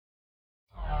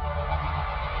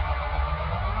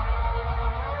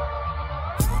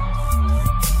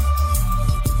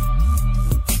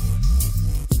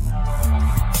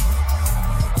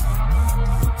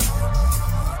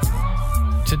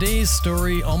Today's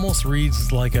story almost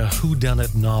reads like a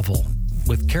whodunit novel,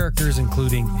 with characters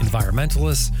including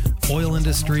environmentalists, oil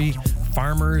industry,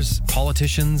 farmers,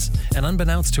 politicians, and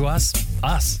unbeknownst to us,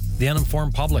 the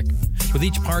uninformed public, with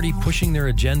each party pushing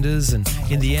their agendas, and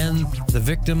in the end, the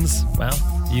victims,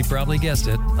 well, you probably guessed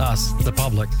it, us, the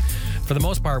public. For the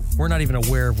most part, we're not even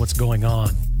aware of what's going on.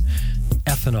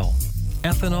 Ethanol.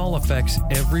 Ethanol affects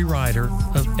every rider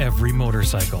of every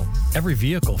motorcycle, every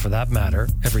vehicle for that matter,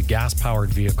 every gas-powered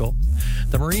vehicle.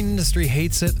 The marine industry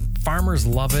hates it, farmers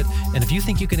love it, and if you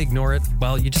think you can ignore it,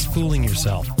 well, you're just fooling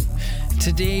yourself.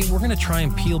 Today, we're going to try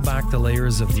and peel back the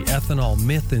layers of the ethanol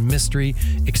myth and mystery,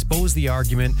 expose the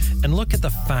argument, and look at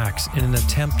the facts in an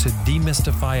attempt to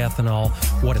demystify ethanol,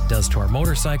 what it does to our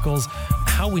motorcycles,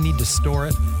 how we need to store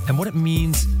it, and what it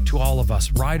means to all of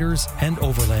us, riders and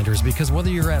overlanders, because whether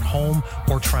you're at home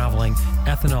or traveling,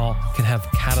 ethanol can have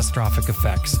catastrophic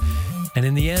effects. And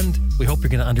in the end, we hope you're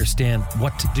going to understand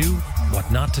what to do,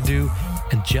 what not to do,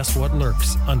 and just what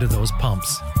lurks under those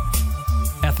pumps.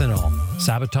 Ethanol.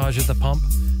 Sabotage at the pump.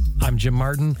 I'm Jim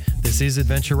Martin. This is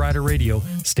Adventure Rider Radio.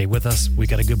 Stay with us. We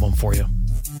got a good one for you.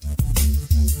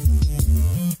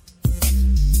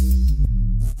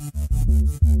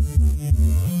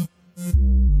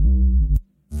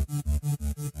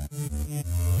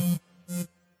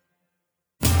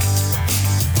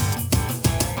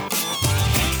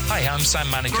 Hi, I'm Sam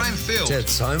Manicum. Brian Field. Ted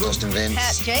Simon. Austin Vince.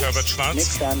 Pat Jakes. Herbert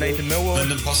Schwartz. Nathan Millwall.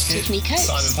 Lyndon Poskett. Tiffany Coates.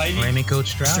 Simon Pavey. Remy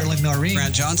Coach Stroud. Sterling Noreen.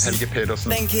 Grant Johnson. Helge Pedersen.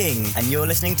 Ben King, and you're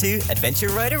listening to Adventure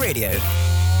Rider Radio.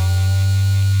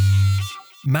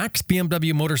 Max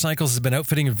BMW Motorcycles has been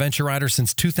outfitting adventure riders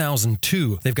since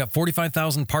 2002. They've got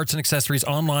 45,000 parts and accessories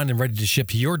online and ready to ship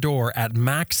to your door at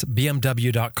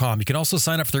maxbmw.com. You can also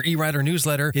sign up for their e-rider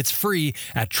newsletter. It's free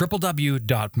at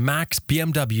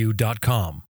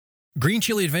www.maxbmw.com. Green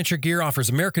Chili Adventure Gear offers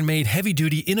American-made,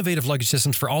 heavy-duty, innovative luggage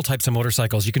systems for all types of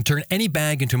motorcycles. You can turn any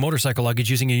bag into motorcycle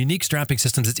luggage using a unique strapping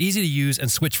system that's easy to use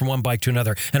and switch from one bike to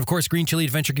another. And of course, Green Chili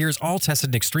Adventure Gear is all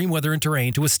tested in extreme weather and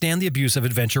terrain to withstand the abuse of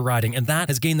adventure riding, and that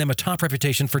has gained them a top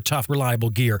reputation for tough, reliable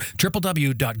gear.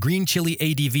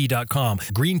 www.greenchiliadv.com.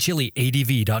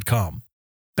 greenchiliadv.com.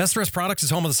 Best Rest Products is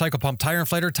home of the Cycle Pump, Tire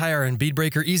Inflator, Tire and Bead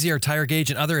Breaker, Easy Air Tire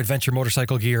Gauge, and other adventure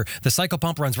motorcycle gear. The Cycle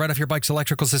Pump runs right off your bike's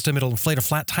electrical system. It'll inflate a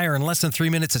flat tire in less than 3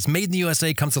 minutes. It's made in the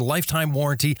USA, comes with a lifetime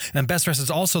warranty, and Best Rest is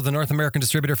also the North American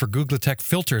distributor for Googletech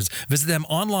filters. Visit them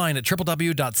online at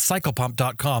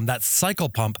www.cyclepump.com. That's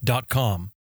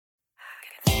cyclepump.com.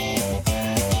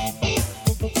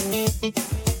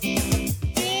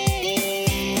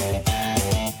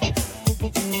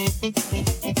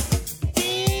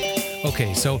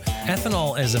 Okay, so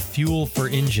ethanol as a fuel for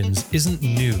engines isn't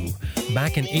new.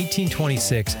 Back in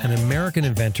 1826, an American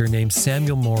inventor named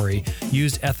Samuel Morey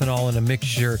used ethanol in a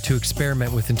mixture to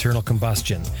experiment with internal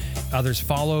combustion. Others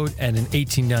followed, and in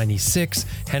 1896,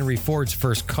 Henry Ford's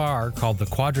first car, called the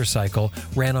quadricycle,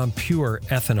 ran on pure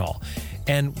ethanol.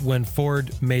 And when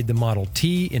Ford made the Model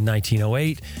T in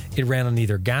 1908, it ran on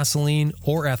either gasoline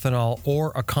or ethanol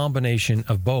or a combination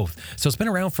of both. So it's been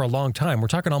around for a long time. We're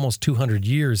talking almost 200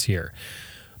 years here.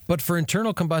 But for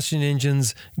internal combustion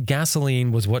engines,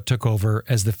 gasoline was what took over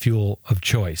as the fuel of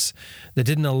choice. That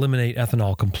didn't eliminate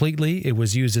ethanol completely. It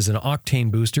was used as an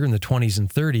octane booster in the 20s and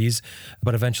 30s,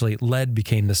 but eventually lead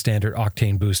became the standard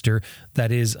octane booster.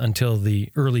 That is until the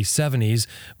early 70s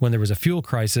when there was a fuel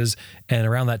crisis, and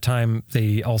around that time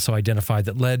they also identified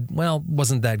that lead, well,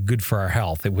 wasn't that good for our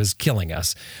health. It was killing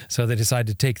us. So they decided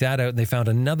to take that out, and they found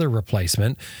another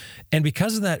replacement. And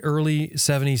because of that early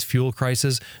 70s fuel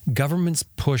crisis, governments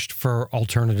pushed for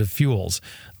alternative fuels.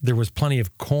 There was plenty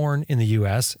of corn in the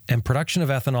U.S., and production of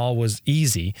ethanol was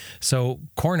easy, so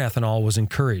corn ethanol was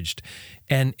encouraged.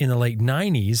 And in the late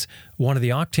 90s, one of the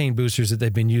octane boosters that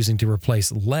they've been using to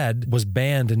replace lead was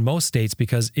banned in most states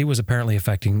because it was apparently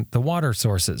affecting the water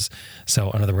sources. So,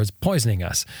 in other words, poisoning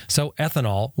us. So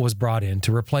ethanol was brought in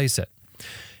to replace it.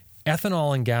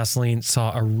 Ethanol and gasoline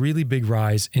saw a really big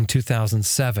rise in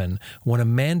 2007 when a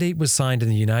mandate was signed in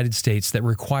the United States that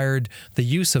required the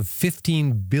use of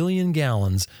 15 billion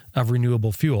gallons of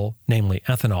renewable fuel, namely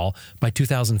ethanol, by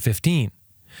 2015.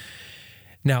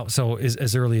 Now, so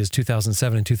as early as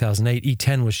 2007 and 2008,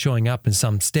 E10 was showing up in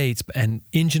some states, and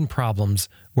engine problems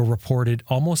were reported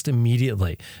almost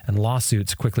immediately, and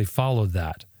lawsuits quickly followed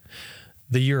that.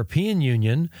 The European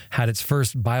Union had its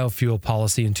first biofuel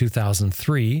policy in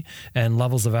 2003, and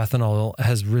levels of ethanol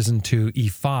has risen to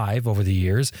E5 over the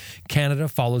years. Canada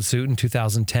followed suit in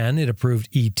 2010. It approved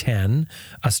E10.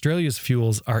 Australia's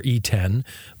fuels are E10.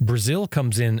 Brazil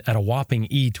comes in at a whopping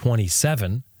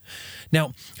E27.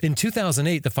 Now, in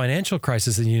 2008, the financial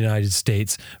crisis in the United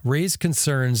States raised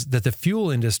concerns that the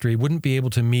fuel industry wouldn't be able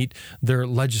to meet their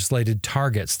legislated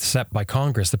targets set by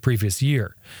Congress the previous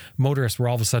year. Motorists were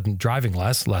all of a sudden driving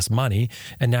less money,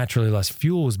 and naturally less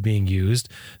fuel was being used.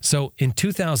 So in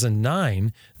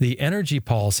 2009, the Energy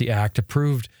Policy Act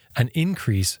approved an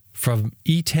increase from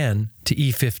E10 to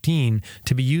E15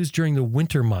 to be used during the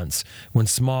winter months when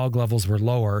smog levels were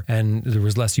lower and there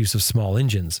was less use of small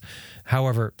engines.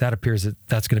 However, that appears that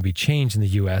that's going to be changed in the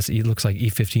U.S. It looks like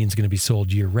E15 is going to be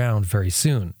sold year-round very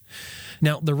soon.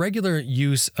 Now, the regular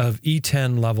use of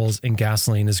E10 levels in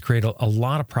gasoline has created a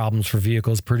lot of problems for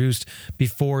vehicles produced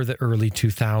before the early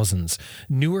 2000s.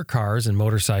 Newer cars and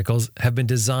motorcycles have been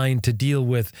designed to deal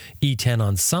with E10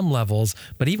 on some levels,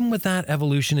 but even with that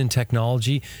evolution in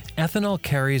technology, ethanol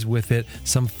carries with it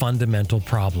some fundamental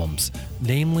problems,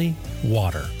 namely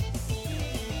water.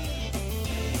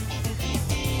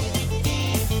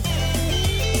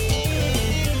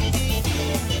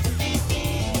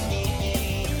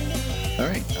 All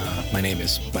right. My name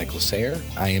is Michael Sayer.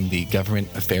 I am the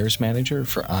Government Affairs Manager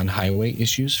for On-Highway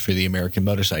Issues for the American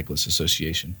Motorcyclists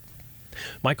Association.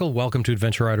 Michael, welcome to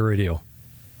Adventure Rider Radio.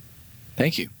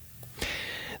 Thank you.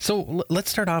 So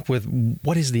let's start off with,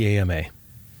 what is the AMA?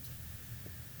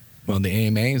 Well, the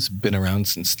AMA has been around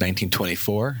since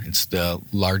 1924. It's the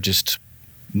largest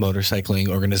motorcycling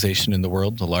organization in the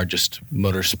world, the largest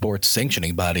motorsports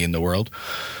sanctioning body in the world.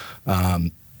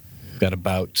 Got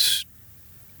about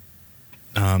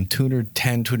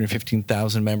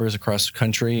 215,000 members across the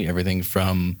country, everything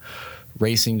from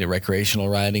racing to recreational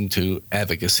riding to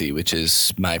advocacy, which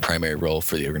is my primary role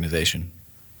for the organization.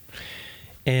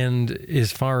 And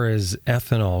as far as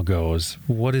ethanol goes,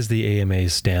 what is the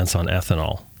AMA's stance on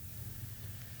ethanol?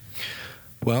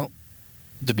 Well,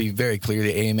 to be very clear,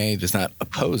 the AMA does not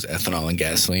oppose ethanol in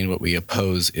gasoline. What we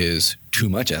oppose is too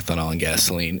much ethanol in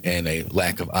gasoline and a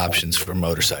lack of options for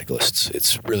motorcyclists.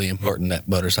 It's really important that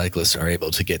motorcyclists are able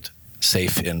to get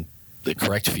safe and the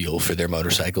correct fuel for their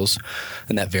motorcycles,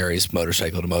 and that varies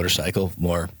motorcycle to motorcycle.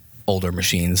 More older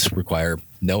machines require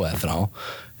no ethanol,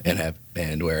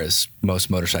 and whereas most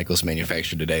motorcycles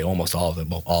manufactured today, almost all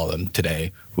of them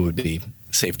today, would be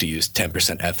safe to use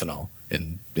 10% ethanol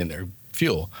in their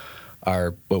fuel.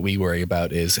 What we worry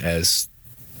about is as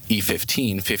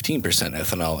E15, 15%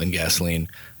 ethanol in gasoline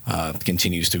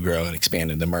continues to grow and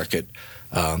expand in the market,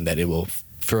 that it will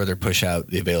further push out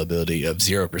the availability of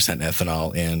 0%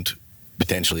 ethanol and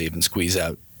potentially even squeeze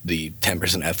out the 10%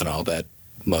 ethanol that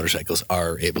motorcycles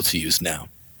are able to use now.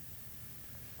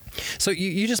 So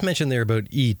you just mentioned there about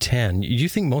E10. Do you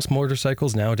think most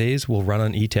motorcycles nowadays will run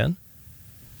on E10?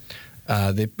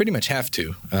 They pretty much have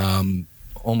to.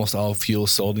 Almost all fuel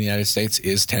sold in the United States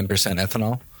is 10%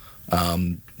 ethanol.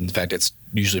 In fact, it's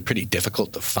usually pretty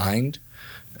difficult to find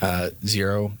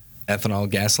zero ethanol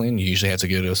gasoline. You usually have to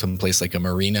go to some place like a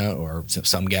marina, or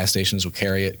some gas stations will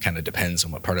carry it. Kind of depends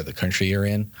on what part of the country you're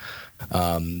in.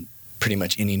 Pretty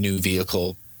much any new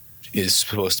vehicle is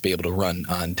supposed to be able to run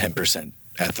on 10%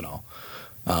 ethanol.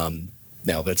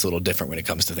 Now, that's a little different when it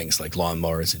comes to things like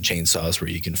lawnmowers and chainsaws,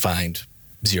 where you can find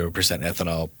 0%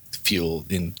 ethanol fuel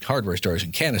in hardware stores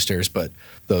and canisters, but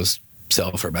those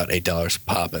sell for about $8 a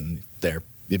pop, and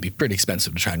it'd be pretty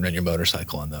expensive to try and run your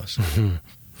motorcycle on those. Mm-hmm.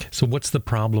 So what's the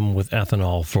problem with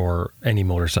ethanol for any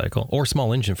motorcycle, or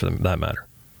small engine for that matter?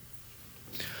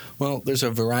 Well, there's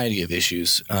a variety of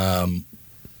issues.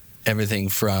 Everything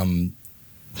from,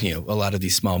 a lot of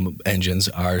these small engines,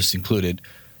 ours included,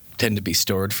 tend to be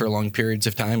stored for long periods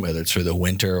of time, whether it's for the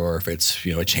winter or if it's,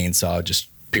 a chainsaw, just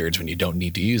periods when you don't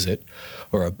need to use it,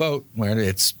 or a boat where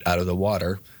it's out of the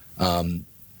water.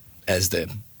 As the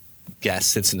gas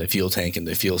sits in the fuel tank in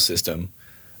the fuel system,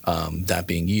 not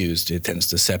being used, it tends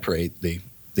to separate the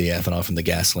ethanol from the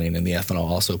gasoline, and the ethanol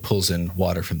also pulls in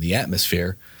water from the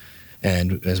atmosphere.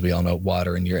 And as we all know,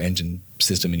 water in your engine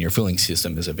system and your fueling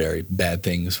system is a very bad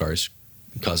thing as far as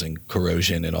causing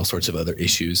corrosion and all sorts of other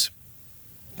issues.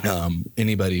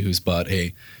 Anybody who's bought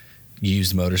a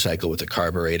used motorcycle with a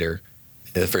carburetor,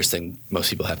 the first thing most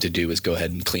people have to do is go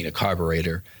ahead and clean a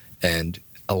carburetor, and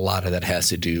a lot of that has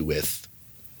to do with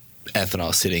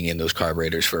ethanol sitting in those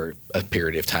carburetors for a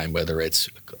period of time, whether it's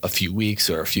a few weeks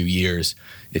or a few years.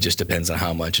 It just depends on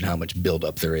how much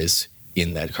buildup there is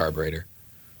in that carburetor.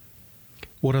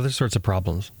 What other sorts of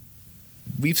problems?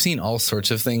 We've seen all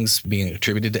sorts of things being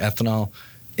attributed to ethanol.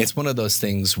 It's one of those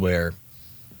things where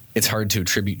it's hard to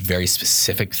attribute very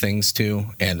specific things to,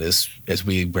 and as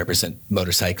we represent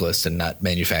motorcyclists and not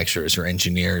manufacturers or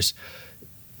engineers,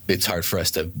 it's hard for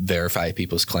us to verify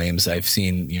people's claims. I've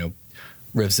seen,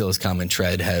 Revzilla's Common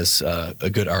Tread has a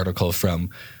good article from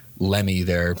Lemmy,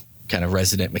 their kind of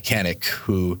resident mechanic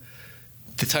who,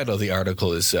 the title of the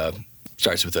article is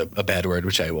starts with a bad word,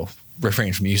 which I will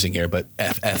refrain from using here, but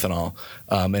ethanol,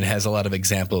 and has a lot of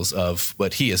examples of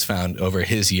what he has found over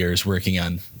his years working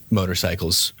on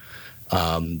motorcycles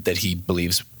that he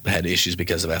believes had issues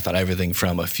because of ethanol. Everything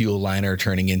from a fuel liner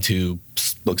turning into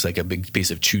looks like a big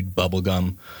piece of chewed bubble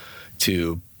gum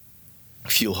to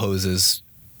fuel hoses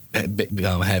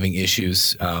having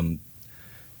issues.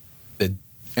 The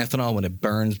ethanol, when it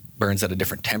burns at a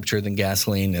different temperature than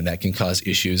gasoline, and that can cause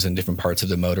issues in different parts of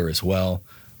the motor as well.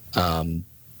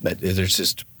 But there's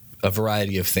just a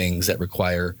variety of things that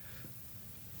require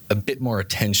a bit more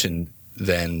attention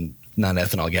than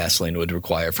non-ethanol gasoline would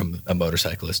require from a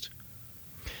motorcyclist.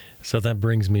 So that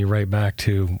brings me right back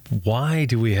to, why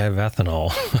do we have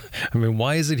ethanol? I mean,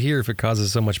 why is it here if it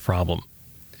causes so much problem?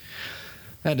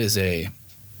 That is a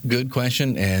good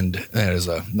question, and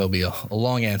there'll be a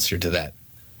long answer to that.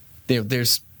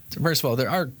 There's first of all, there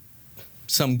are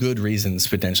some good reasons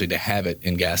potentially to have it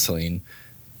in gasoline.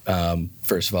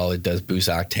 First of all, it does boost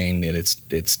octane, and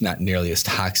it's not nearly as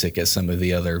toxic as some of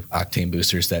the other octane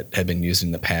boosters that have been used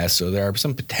in the past. So there are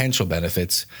some potential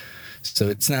benefits. So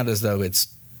it's not as though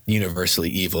it's universally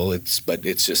evil. But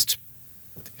it's just,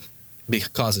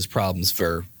 it causes problems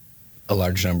for a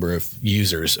large number of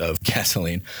users of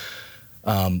gasoline.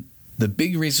 The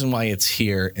big reason why it's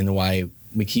here and why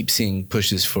we keep seeing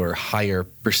pushes for higher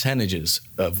percentages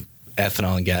of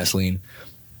ethanol in gasoline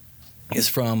is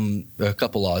from a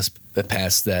couple laws that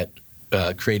passed that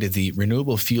created the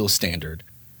Renewable Fuel Standard.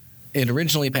 It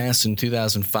originally passed in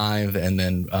 2005 and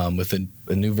then with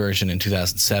a new version in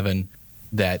 2007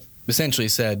 that essentially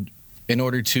said, in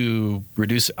order to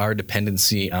reduce our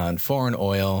dependency on foreign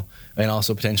oil and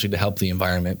also potentially to help the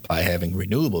environment by having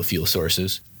renewable fuel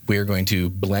sources, we are going to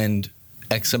blend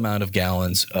X amount of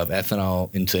gallons of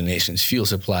ethanol into the nation's fuel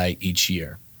supply each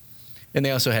year. And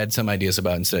they also had some ideas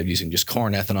about, instead of using just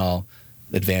corn ethanol,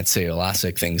 advanced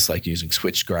cellulosic, things like using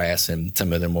switchgrass and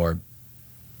some other more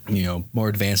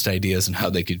advanced ideas on how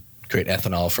they could create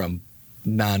ethanol from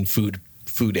non-food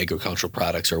agricultural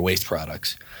products or waste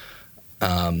products.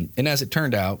 And as it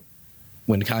turned out,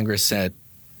 when Congress said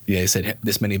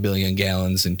this many billion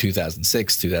gallons in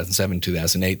 2006, 2007,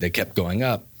 2008, they kept going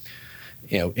up.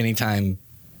 Anytime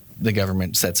the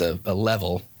government sets a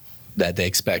level that they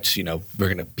expect,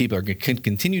 people are going to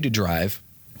continue to drive,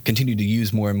 continue to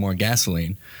use more and more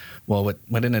gasoline. Well,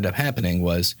 what ended up happening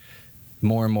was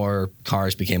more and more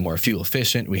cars became more fuel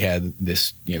efficient. We had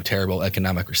this terrible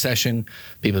economic recession.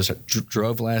 People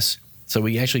drove less, so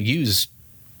we actually used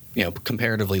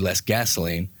comparatively less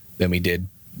gasoline than we did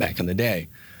back in the day.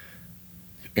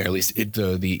 Or at least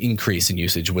the increase in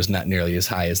usage was not nearly as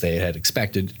high as they had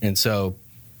expected. And so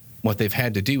what they've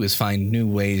had to do is find new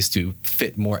ways to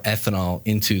fit more ethanol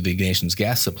into the nation's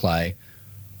gas supply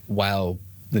while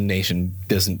the nation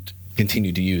doesn't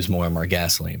continue to use more and more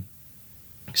gasoline.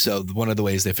 So one of the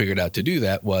ways they figured out to do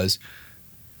that was,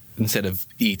 instead of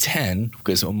E10,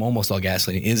 because almost all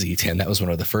gasoline is E10, that was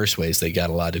one of the first ways they got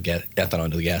a lot of ethanol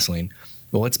into the gasoline.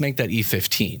 Well, let's make that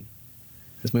E15.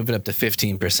 Let's move it up to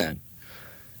 15%.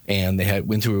 And they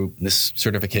went through this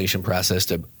certification process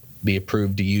to be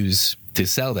approved to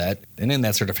sell that. And in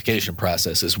that certification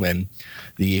process is when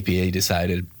the EPA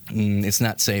decided it's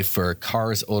not safe for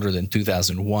cars older than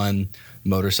 2001,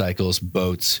 motorcycles,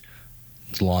 boats,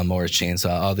 lawnmowers,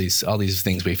 chainsaw, all these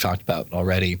things we've talked about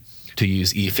already, to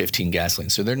use E15 gasoline.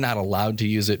 So they're not allowed to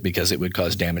use it because it would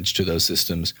cause damage to those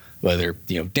systems, whether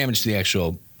damage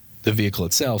to the vehicle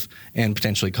itself, and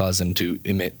potentially cause them to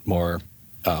emit more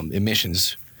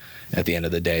emissions at the end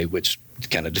of the day, which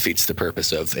kind of defeats the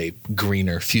purpose of a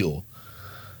greener fuel.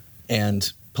 And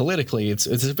politically, it's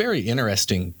a very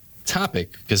interesting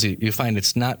topic because you find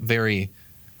it's not very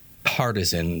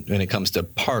partisan when it comes to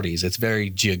parties. It's very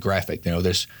geographic.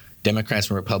 There's Democrats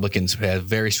and Republicans who have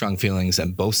very strong feelings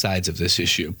on both sides of this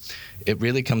issue. It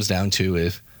really comes down to,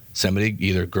 if somebody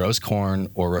either grows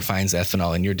corn or refines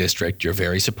ethanol in your district, you're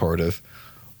very supportive,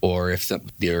 or if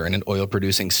you're in an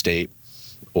oil-producing state,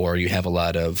 or you have a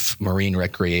lot of marine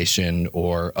recreation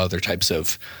or other types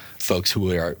of folks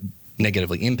who are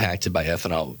negatively impacted by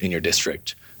ethanol in your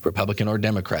district, Republican or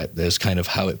Democrat. That's kind of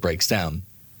how it breaks down.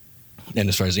 And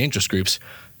as far as the interest groups,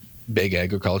 big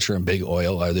agriculture and big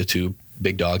oil are the two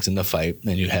big dogs in the fight.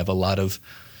 And you have a lot of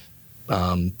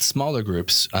smaller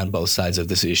groups on both sides of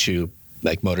this issue,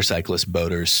 like motorcyclists,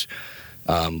 boaters,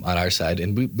 on our side.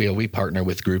 And we partner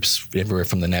with groups everywhere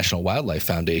from the National Wildlife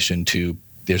Foundation to,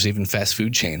 there's even fast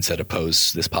food chains that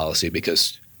oppose this policy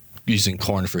because using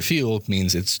corn for fuel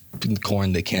means it's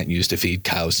corn they can't use to feed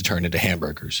cows to turn into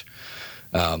hamburgers.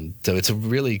 So it's a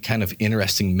really kind of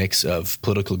interesting mix of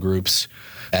political groups,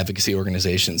 advocacy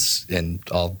organizations, and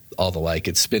all the like.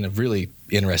 It's been a really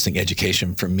interesting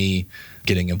education for me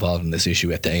getting involved in this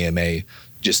issue at the AMA,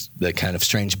 just the kind of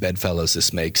strange bedfellows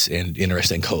this makes and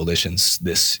interesting coalitions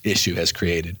this issue has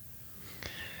created.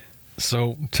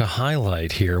 So to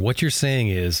highlight here, what you're saying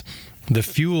is the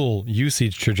fuel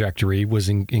usage trajectory was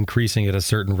increasing at a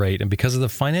certain rate, and because of the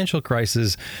financial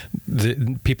crisis,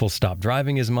 people stopped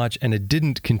driving as much, and it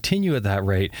didn't continue at that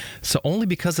rate. So only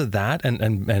because of that,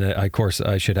 and of course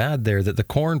I should add there that the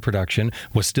corn production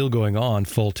was still going on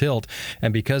full tilt,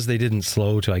 and because they didn't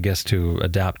slow to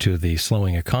adapt to the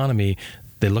slowing economy,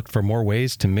 they looked for more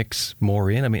ways to mix more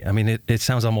in. I mean, it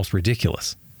sounds almost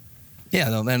ridiculous. Yeah,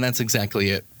 no, and that's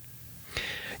exactly it.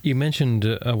 You mentioned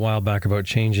a while back about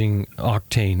changing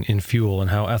octane in fuel and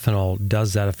how ethanol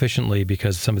does that efficiently,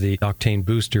 because some of the octane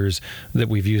boosters that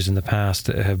we've used in the past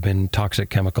have been toxic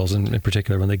chemicals, and in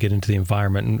particular when they get into the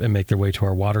environment and make their way to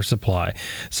our water supply.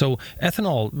 So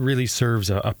ethanol really serves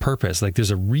a purpose. Like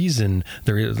there's a reason,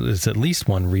 there is at least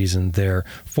one reason there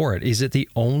for it. Is it the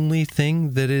only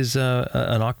thing that is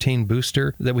an octane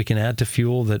booster that we can add to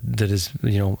fuel that is,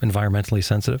 environmentally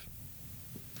sensitive?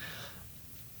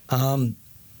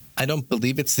 I don't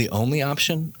believe it's the only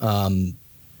option.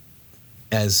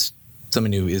 As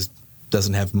someone who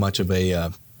doesn't have much of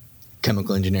a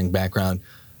chemical engineering background,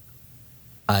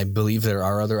 I believe there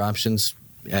are other options.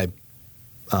 How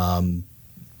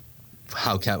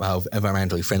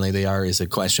environmentally friendly they are is a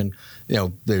question.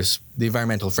 There's the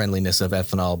environmental friendliness of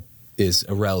ethanol is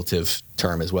a relative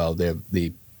term as well.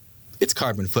 Its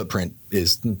carbon footprint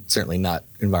is certainly not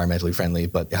environmentally friendly,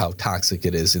 but how toxic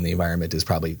it is in the environment is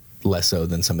probably less so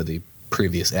than some of the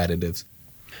previous additives.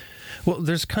 Well,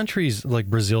 there's countries like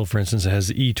Brazil, for instance, that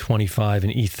has E25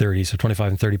 and E30, so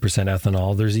 25 and 30%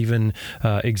 ethanol. There's even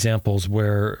examples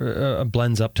where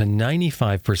blends up to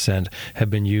 95%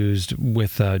 have been used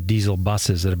with diesel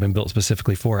buses that have been built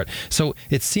specifically for it. So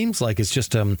it seems like it's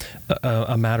just a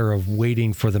matter of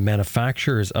waiting for the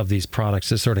manufacturers of these products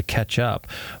to sort of catch up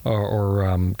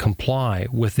or comply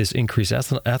with this increased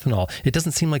ethanol. It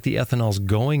doesn't seem like the ethanol's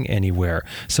going anywhere.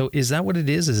 So is that what it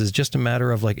is? Is it just a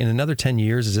matter of, like, in another 10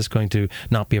 years, is this going to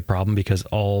not be a problem because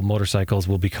all motorcycles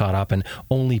will be caught up and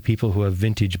only people who have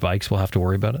vintage bikes will have to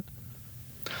worry about it?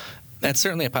 That's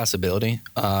certainly a possibility.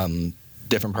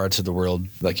 Different parts of the world,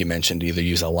 like you mentioned, either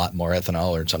use a lot more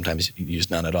ethanol or sometimes use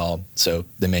none at all. So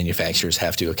the manufacturers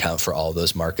have to account for all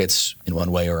those markets in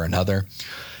one way or another.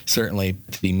 Certainly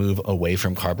the move away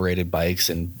from carbureted bikes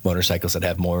and motorcycles that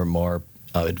have more and more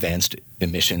advanced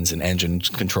emissions and engine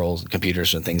controls,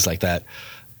 computers and things like that,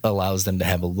 allows them to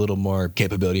have a little more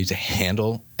capability to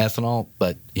handle ethanol.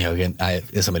 But, again,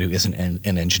 as somebody who isn't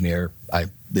an engineer,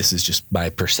 this is just my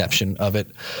perception of it.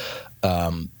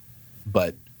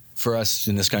 But for us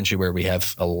in this country where we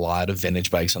have a lot of vintage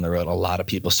bikes on the road, a lot of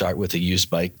people start with a used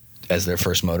bike as their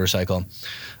first motorcycle.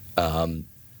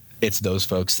 It's those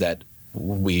folks that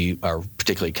we are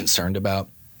particularly concerned about.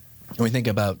 When we think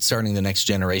about starting the next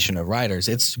generation of riders,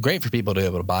 it's great for people to be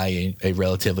able to buy a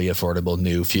relatively affordable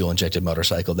new fuel-injected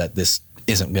motorcycle that this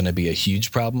isn't going to be a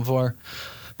huge problem for.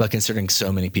 But considering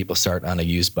so many people start on a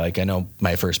used bike, I know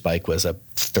my first bike was a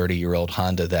 30-year-old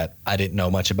Honda that I didn't know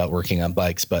much about working on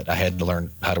bikes, but I had to learn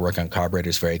how to work on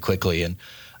carburetors very quickly. And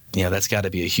that's got to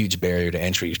be a huge barrier to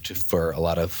entry for a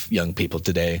lot of young people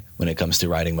today when it comes to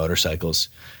riding motorcycles.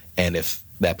 And if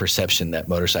that perception that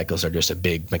motorcycles are just a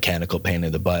big mechanical pain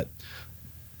in the butt,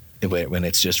 when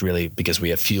it's just really because we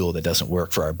have fuel that doesn't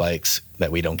work for our bikes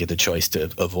that we don't get the choice to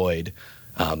avoid,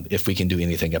 if we can do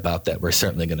anything about that, we're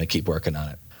certainly going to keep working on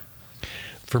it.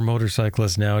 For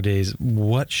motorcyclists nowadays,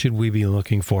 what should we be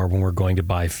looking for when we're going to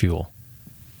buy fuel?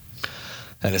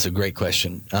 That is a great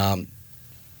question.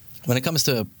 When it comes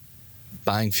to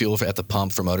buying fuel at the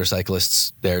pump for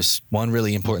motorcyclists, there's one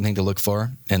really important thing to look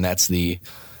for, and that's the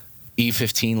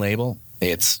E15 label.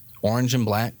 It's orange and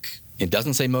black. It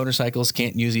doesn't say motorcycles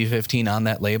can't use E15 on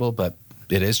that label, but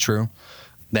it is true.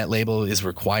 That label is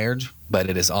required, but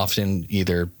it is often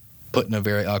either put in a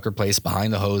very awkward place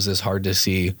behind the hoses, hard to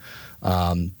see.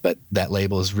 But that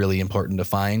label is really important to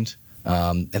find.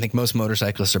 I think most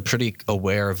motorcyclists are pretty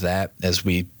aware of that, as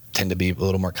we tend to be a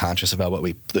little more conscious about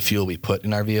the fuel we put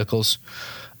in our vehicles.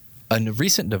 A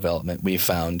recent development we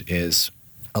found is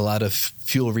a lot of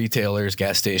fuel retailers,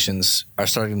 gas stations are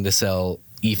starting to sell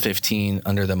E15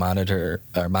 under the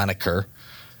moniker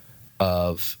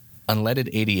of unleaded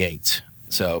 88.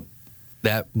 So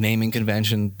that naming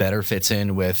convention better fits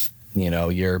in with,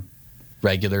 your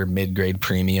regular mid-grade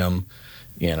premium,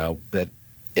 that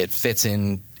it fits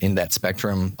in that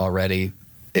spectrum already.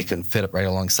 It can fit up right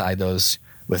alongside those.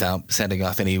 without setting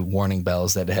off any warning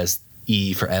bells that it has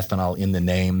E for ethanol in the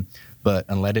name. But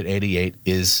unleaded 88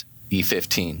 is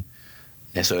E15.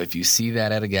 And so if you see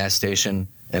that at a gas station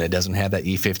and it doesn't have that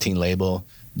E15 label,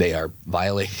 they are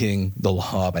violating the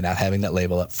law by not having that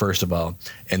label up, first of all,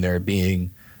 and they're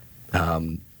being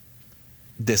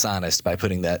dishonest by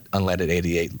putting that unleaded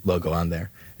 88 logo on there.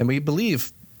 And we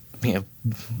believe,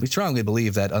 we strongly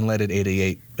believe that unleaded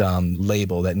 88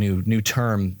 label, that new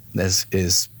term,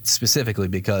 is specifically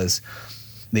because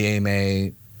the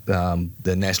AMA,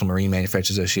 the National Marine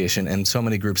Manufacturers Association, and so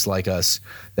many groups like us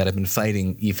that have been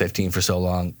fighting E15 for so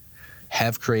long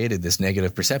have created this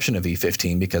negative perception of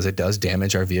E15 because it does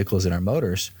damage our vehicles and our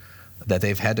motors, that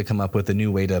they've had to come up with a new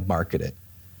way to market it.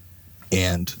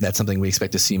 And that's something we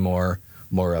expect to see more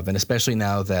of. And especially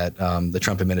now that the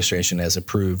Trump administration has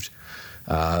approved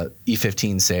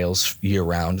E15 sales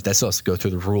year-round. That still has to go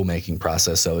through the rulemaking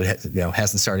process, so it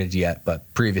hasn't started yet. But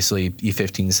previously,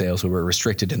 E15 sales were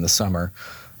restricted in the summer.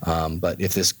 But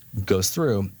if this goes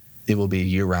through, it will be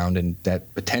year-round, and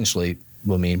that potentially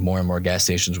will mean more and more gas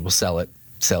stations will sell it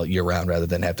year-round rather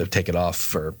than have to take it off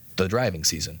for the driving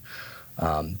season.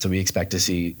 So we expect to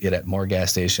see it at more gas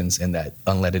stations and that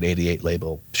unleaded 88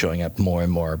 label showing up more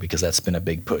and more, because that's been a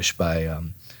big push by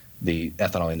the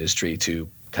ethanol industry to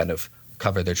kind of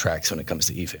cover their tracks when it comes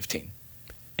to E15.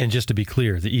 And just to be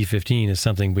clear, the E15 is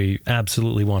something we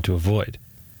absolutely want to avoid.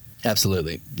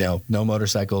 Absolutely. No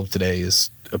motorcycle today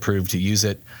is approved to use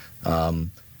it.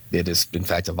 It is, in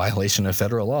fact, a violation of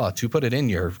federal law to put it in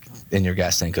your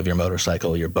gas tank of your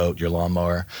motorcycle, your boat, your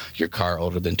lawnmower, your car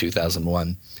older than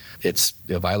 2001. It's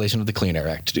a violation of the Clean Air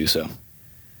Act to do so.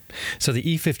 So the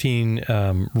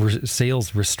E15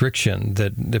 sales restriction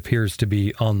that appears to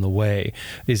be on the way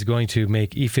is going to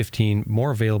make E15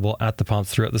 more available at the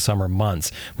pumps throughout the summer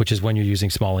months, which is when you're using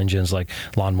small engines like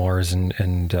lawnmowers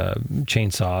and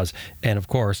chainsaws, and of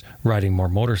course riding more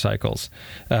motorcycles.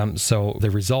 So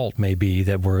the result may be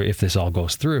that if this all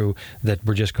goes through, that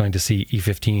we're just going to see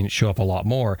E15 show up a lot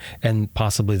more, and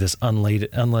possibly this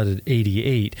unleaded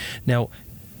 88. Now,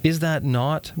 is that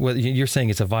not, well, you're saying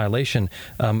it's a violation,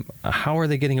 how are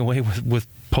they getting away with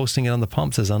posting it on the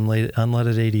pumps as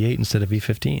unleaded 88 instead of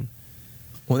E15?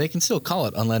 Well, they can still call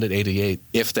it unleaded 88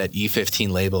 if that E15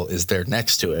 label is there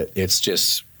next to it. It's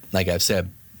just, like I've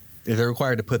said, they're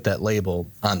required to put that label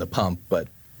on the pump, but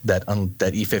that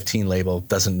E15 label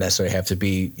doesn't necessarily have to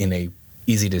be in a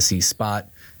easy-to-see spot.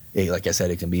 Like I said,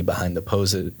 it can be behind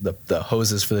the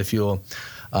hoses for the fuel.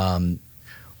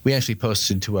 We actually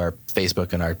posted to our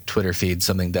Facebook and our Twitter feed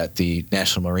something that the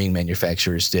National Marine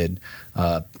Manufacturers did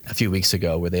a few weeks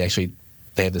ago, where they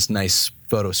have this nice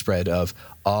photo spread of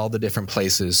all the different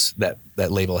places that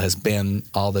label has been,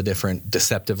 all the different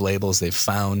deceptive labels they've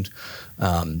found.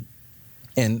 And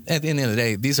at the end of the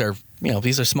day, these are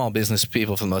small business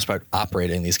people for the most part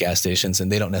operating these gas stations,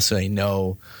 and they don't necessarily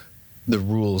know the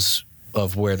rules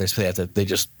of where they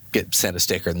just get sent a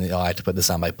sticker and I have to put this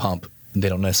on my pump. They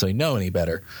don't necessarily know any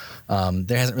better.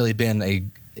 There hasn't really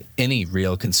been any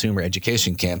real consumer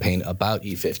education campaign about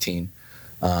E15.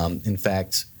 In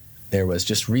fact, there was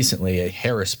just recently a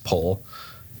Harris poll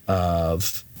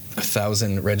of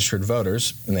 1,000 registered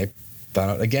voters, and they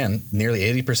found out, again, nearly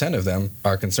 80% of them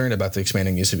are concerned about the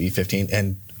expanding use of E15,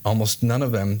 and almost none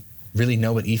of them really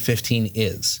know what E15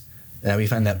 is. And we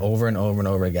find that over and over and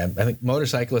over again. I think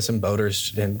motorcyclists and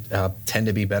boaters tend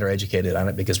to be better educated on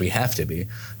it because we have to be,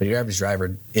 but your average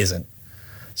driver isn't.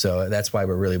 So that's why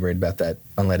we're really worried about that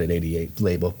unleaded 88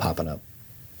 label popping up.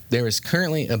 There is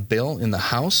currently a bill in the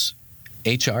House,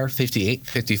 H.R.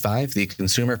 5855, the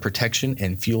Consumer Protection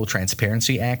and Fuel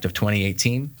Transparency Act of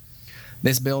 2018.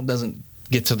 This bill doesn't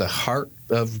get to the heart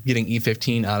of getting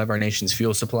E15 out of our nation's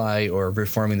fuel supply or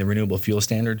reforming the renewable fuel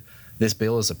standard. This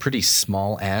bill is a pretty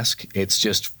small ask. It's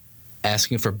just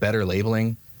asking for better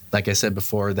labeling. Like I said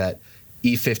before, that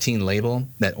E15 label,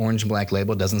 that orange and black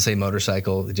label, doesn't say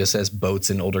motorcycle. It just says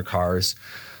boats and older cars.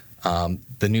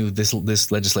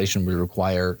 This legislation would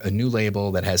require a new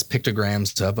label that has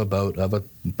pictograms of a boat, of a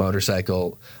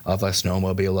motorcycle, of a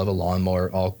snowmobile, of a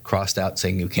lawnmower, all crossed out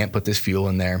saying you can't put this fuel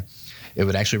in there. It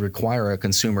would actually require a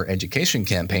consumer education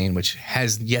campaign, which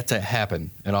has yet to happen.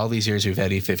 In all these years we've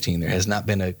had E15, there has not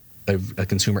been a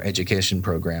consumer education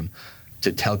program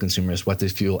to tell consumers what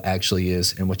this fuel actually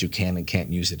is and what you can and can't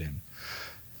use it in.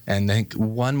 And I think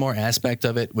one more aspect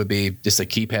of it would be just a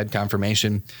keypad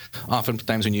confirmation.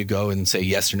 Oftentimes when you go and say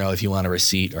yes or no if you want a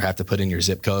receipt or have to put in your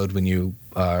zip code when you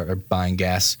are buying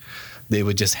gas, it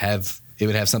would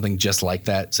have something just like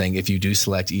that saying if you do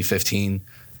select E15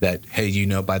 that, hey,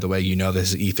 by the way,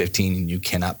 this is E15 and you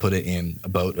cannot put it in a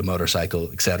boat, a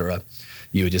motorcycle, etc.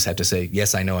 You would just have to say,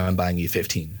 yes, I know I'm buying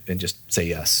E15, and just say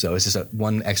yes. So it's just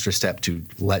one extra step to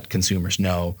let consumers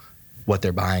know what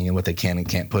they're buying and what they can and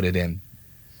can't put it in.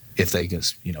 If they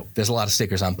just, there's a lot of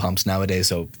stickers on pumps nowadays,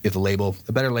 so if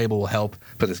a better label will help,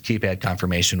 but this keypad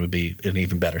confirmation would be an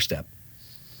even better step.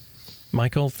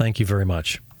 Michael, thank you very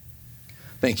much.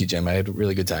 Thank you, Jim. I had a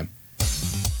really good time.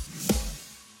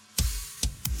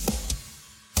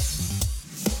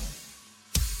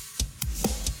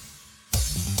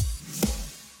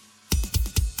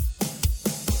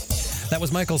 That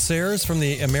was Michael Sayers from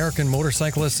the American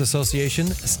Motorcyclists Association.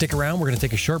 Stick around. We're going to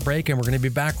take a short break, and we're going to be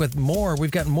back with more. We've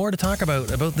got more to talk about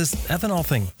this ethanol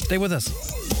thing. Stay with us.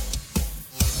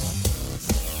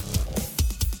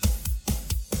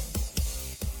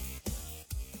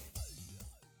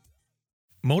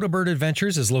 Motobird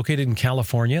Adventures is located in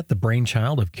California, the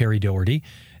brainchild of Carrie Doherty.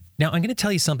 Now, I'm going to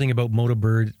tell you something about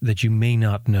Motobird that you may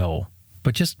not know.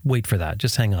 But just wait for that.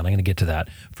 Just hang on. I'm going to get to that.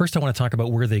 First, I want to talk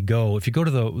about where they go. If you go to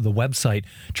the website,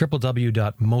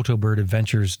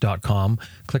 www.motobirdadventures.com,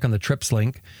 click on the trips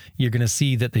link, you're going to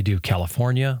see that they do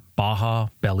California, Baja,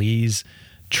 Belize,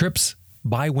 trips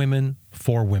by women,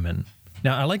 for women.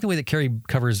 Now, I like the way that Carrie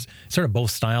covers sort of both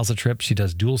styles of trips. She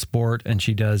does dual sport, and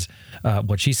she does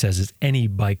what she says is any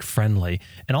bike friendly.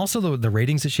 And also the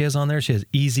ratings that she has on there, she has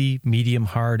easy, medium,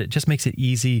 hard. It just makes it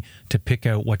easy to pick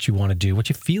out what you want to do, what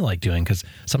you feel like doing, because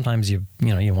sometimes you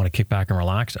want to kick back and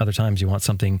relax. Other times you want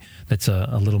something that's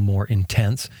a little more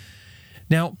intense.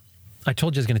 Now, I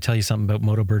told you I was going to tell you something about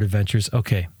Motobird Adventures.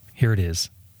 Okay, here it is.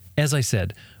 As I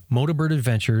said, Motobird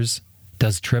Adventures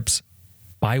does trips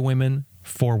by women,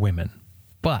 for women.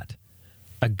 But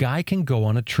a guy can go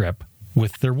on a trip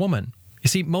with their woman. You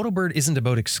see, Motobird isn't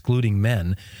about excluding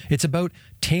men. It's about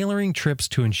tailoring trips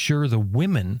to ensure the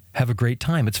women have a great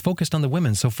time. It's focused on the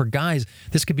women. So for guys,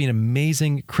 this could be an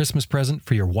amazing Christmas present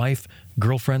for your wife,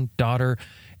 girlfriend, daughter,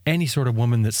 any sort of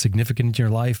woman that's significant in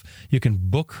your life. You can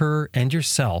book her and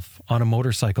yourself on a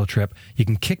motorcycle trip. You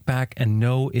can kick back and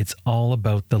know it's all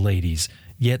about the ladies.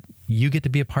 Yet you get to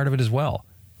be a part of it as well.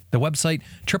 The website,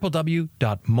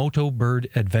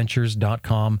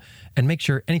 www.motobirdadventures.com. And make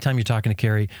sure anytime you're talking to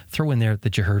Carrie, throw in there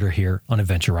that you heard her here on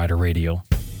Adventure Rider Radio.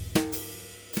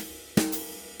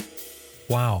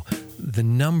 Wow. The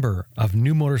number of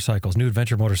new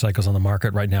adventure motorcycles on the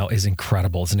market right now is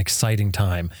incredible. It's an exciting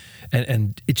time.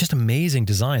 And it's just amazing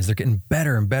designs. They're getting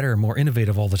better and better and more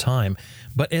innovative all the time.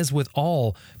 But as with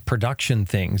all production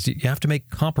things, you have to make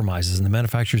compromises, and the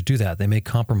manufacturers do that. They make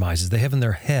compromises. They have in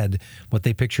their head what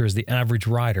they picture as the average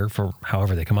rider, for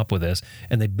however they come up with this,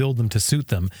 and they build them to suit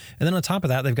them. And then on top of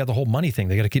that, they've got the whole money thing.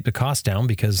 They got to keep the cost down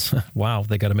because, wow,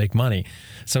 they got to make money.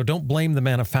 So don't blame the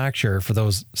manufacturer for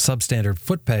those substandard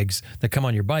foot pegs that come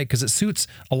on your bike, because it suits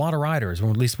a lot of riders, or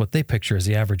at least what they picture as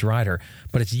the average rider.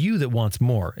 But it's you that wants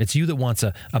more. It's you that wants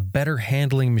a better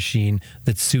handling machine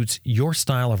that suits your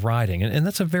style of riding. And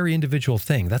that's a very individual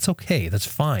thing. That's okay. That's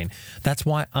fine. That's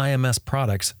why IMS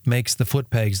Products makes the foot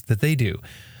pegs that they do.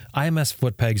 IMS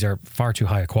foot pegs are far too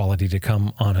high a quality to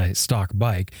come on a stock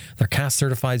bike. They're cast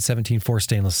certified 17.4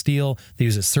 stainless steel. They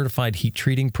use a certified heat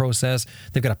treating process.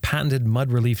 They've got a patented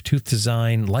mud relief tooth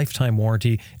design, lifetime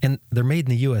warranty, and they're made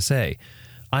in the USA.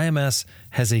 IMS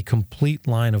has a complete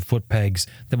line of foot pegs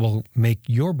that will make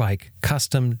your bike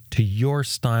custom to your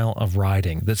style of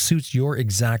riding, that suits your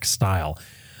exact style.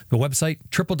 The website,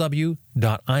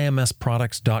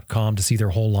 www.imsproducts.com, to see their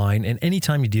whole line. And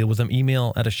anytime you deal with them,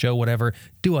 email at a show, whatever,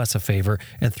 do us a favor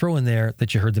and throw in there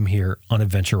that you heard them here on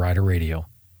Adventure Rider Radio.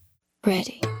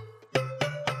 Ready.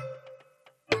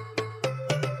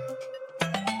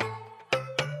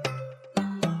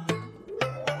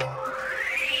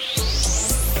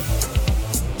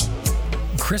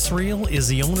 Chris Reel is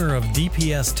the owner of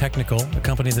DPS Technical, a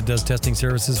company that does testing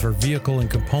services for vehicle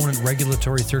and component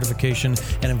regulatory certification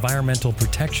and environmental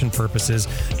protection purposes.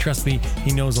 Trust me,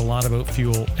 he knows a lot about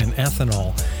fuel and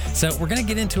ethanol. So we're going to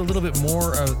get into a little bit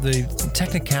more of the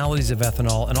technicalities of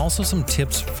ethanol and also some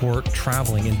tips for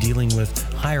traveling and dealing with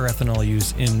higher ethanol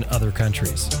use in other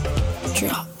countries.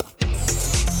 Drop.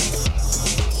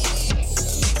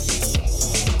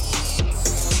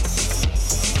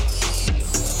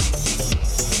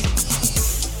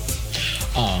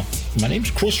 My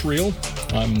name's Chris Reel.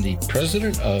 I'm the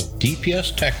president of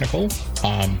DPS Technical.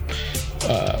 I'm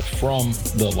from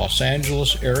the Los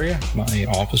Angeles area. My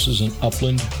office is in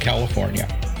Upland, California.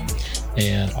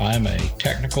 And I'm a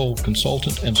technical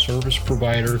consultant and service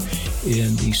provider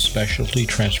in the specialty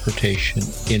transportation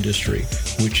industry,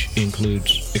 which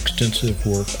includes extensive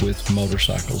work with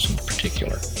motorcycles in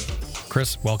particular.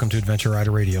 Chris, welcome to Adventure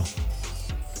Rider Radio.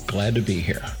 Glad to be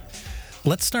here.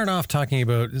 Let's start off talking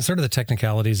about sort of the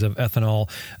technicalities of ethanol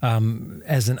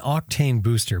as an octane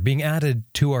booster, being added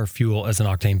to our fuel as an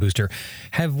octane booster.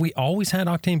 Have we always had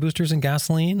octane boosters in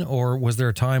gasoline, or was there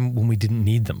a time when we didn't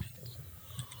need them?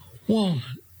 Well,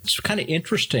 it's kind of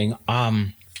interesting.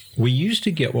 We used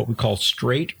to get what we call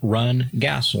straight run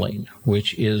gasoline,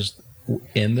 which is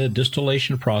in the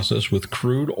distillation process with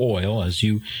crude oil. As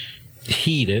you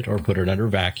heat it or put it under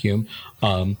vacuum,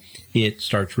 it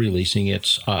starts releasing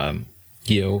its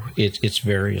its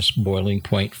various boiling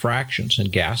point fractions.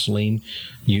 And gasoline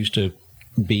used to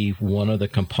be one of the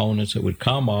components that would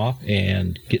come off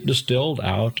and get distilled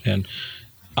out. And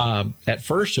at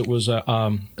first, it was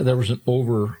there was an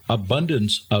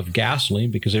overabundance of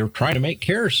gasoline because they were trying to make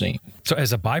kerosene. So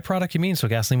as a byproduct, you mean? So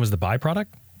gasoline was the byproduct?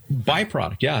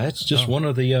 Byproduct, yeah. It's just one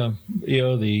of the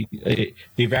the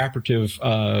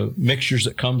evaporative mixtures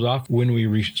that comes off when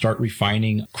we start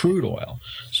refining crude oil.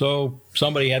 So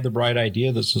somebody had the bright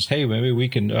idea that says, hey, maybe we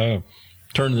can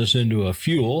turn this into a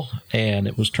fuel. And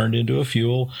it was turned into a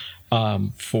fuel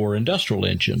for industrial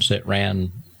engines that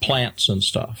ran plants and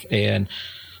stuff. And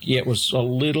it was a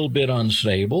little bit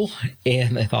unstable,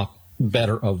 and they thought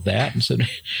better of that and said,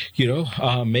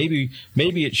 maybe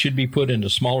it should be put into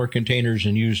smaller containers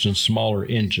and used in smaller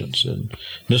engines. And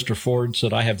Mr. Ford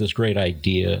said, I have this great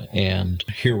idea, and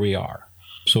here we are.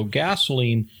 So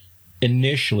gasoline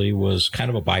initially was kind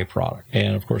of a byproduct,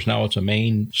 and of course now it's a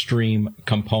mainstream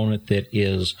component that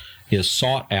is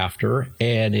sought after,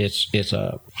 and it's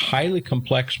a highly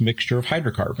complex mixture of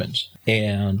hydrocarbons,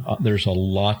 and there's a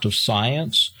lot of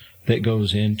science that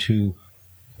goes into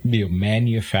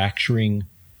manufacturing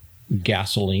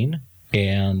gasoline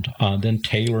and then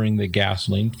tailoring the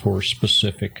gasoline for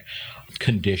specific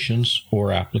conditions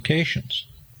or applications.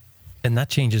 And that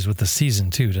changes with the season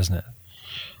too, doesn't it?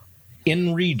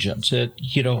 In regions,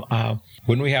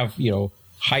 when we have,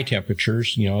 high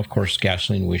temperatures, of course,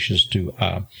 gasoline wishes to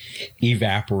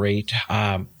evaporate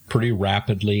pretty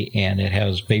rapidly, and it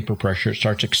has vapor pressure. It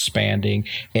starts expanding.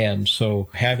 And so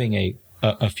having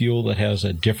a fuel that has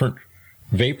a different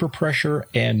vapor pressure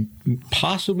and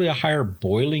possibly a higher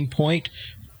boiling point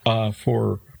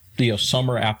for the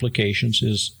summer applications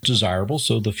is desirable.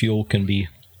 So the fuel can be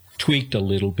tweaked a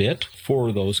little bit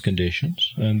for those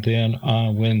conditions. And then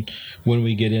when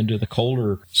we get into the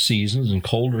colder seasons and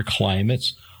colder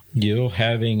climates,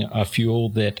 having a fuel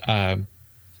that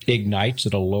ignites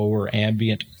at a lower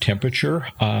ambient temperature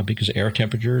because air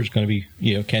temperature is going to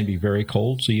be, can be very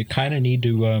cold. So you kind of need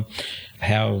to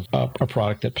have a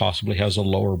product that possibly has a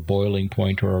lower boiling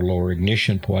point or a lower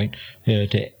ignition point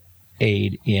to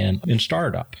aid in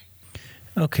startup.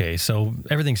 Okay, so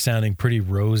everything's sounding pretty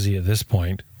rosy at this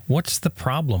point. What's the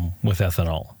problem with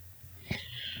ethanol?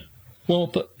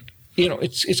 Well,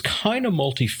 it's kind of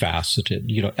multifaceted.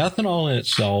 Ethanol in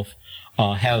itself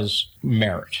has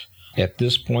merit. At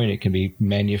this point, it can be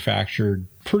manufactured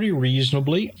pretty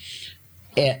reasonably,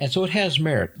 and so it has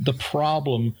merit. The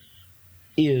problem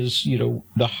is,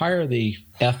 the higher the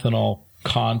ethanol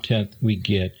content we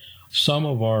get, some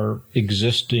of our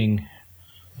existing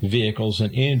vehicles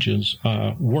and engines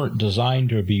weren't designed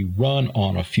to be run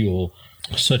on a fuel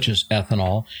such as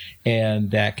ethanol,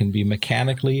 and that can be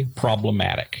mechanically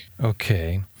problematic.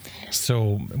 Okay.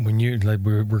 So when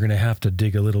we're going to have to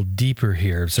dig a little deeper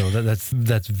here. So that's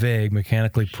vague,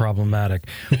 mechanically problematic.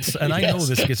 And I know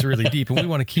this gets really deep, and we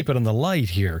want to keep it on the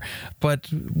light here. But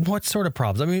what sort of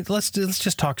problems? I mean, let's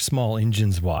just talk small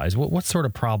engines wise. What sort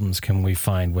of problems can we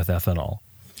find with ethanol?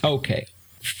 Okay.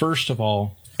 First of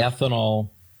all, ethanol,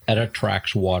 it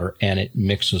attracts water and it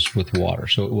mixes with water.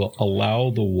 So it will allow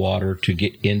the water to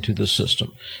get into the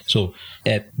system. So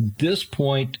at this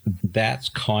point, that's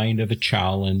kind of a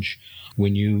challenge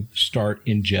when you start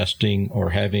ingesting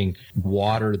or having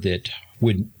water that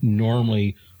would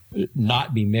normally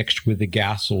not be mixed with the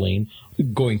gasoline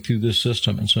going through the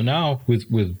system. And so now with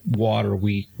water,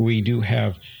 we do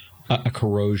have a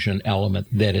corrosion element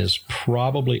that is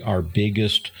probably our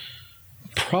biggest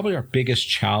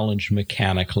challenge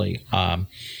mechanically.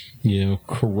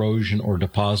 Corrosion or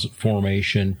deposit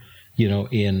formation,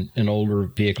 in older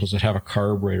vehicles that have a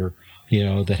carburetor,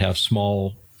 that have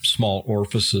small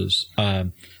orifices,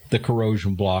 the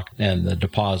corrosion block and the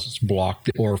deposits block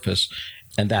the orifice.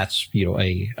 And that's,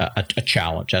 a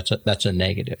challenge. That's a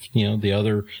negative. The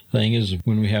other thing is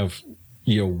when we have,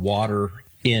 water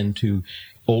into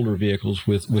older vehicles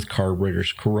with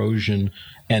carburetors, corrosion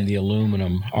and the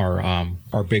aluminum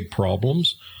are big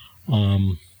problems.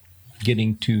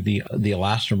 Getting to the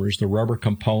elastomers, the rubber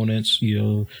components,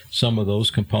 some of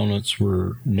those components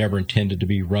were never intended to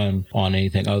be run on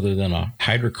anything other than a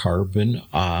hydrocarbon.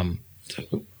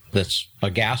 that's a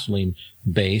gasoline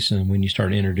base, and when you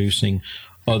start introducing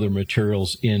other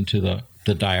materials into the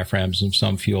diaphragms and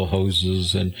some fuel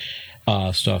hoses and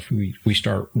stuff, we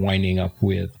start winding up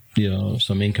with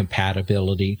some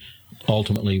incompatibility.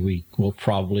 Ultimately, we will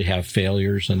probably have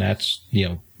failures, and that's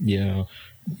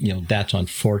that's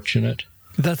unfortunate.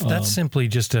 That's simply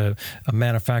just a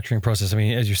manufacturing process. I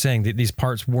mean, as you're saying, these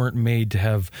parts weren't made to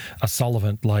have a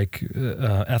solvent like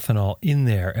ethanol in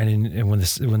there, and when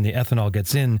the ethanol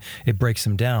gets in, it breaks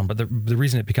them down. But the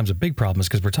reason it becomes a big problem is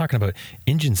because we're talking about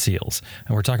engine seals,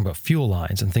 and we're talking about fuel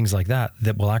lines and things like that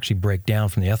will actually break down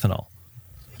from the ethanol.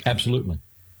 Absolutely.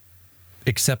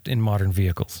 Except in modern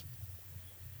vehicles.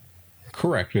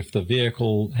 Correct. If the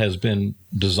vehicle has been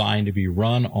designed to be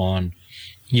run on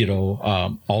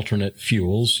alternate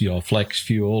fuels, flex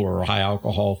fuel or high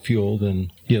alcohol fuel,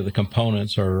 then the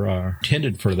components are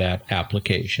intended for that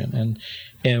application.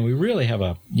 And we really have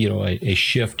a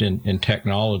shift in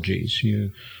technologies.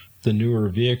 The newer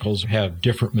vehicles have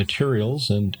different materials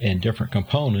and different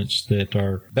components that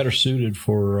are better suited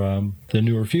for the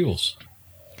newer fuels.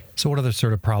 So what other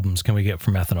sort of problems can we get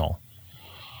from ethanol?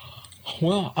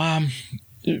 Well,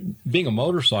 being a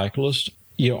motorcyclist,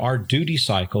 our duty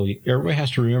cycle, everybody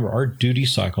has to remember our duty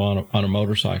cycle on a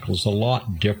motorcycle is a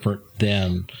lot different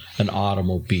than an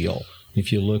automobile.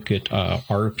 If you look at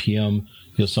RPM,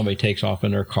 somebody takes off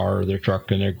in their car or their truck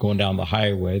and they're going down the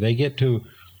highway, they get to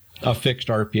a fixed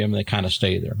RPM and they kind of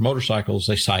stay there. Motorcycles,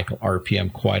 they cycle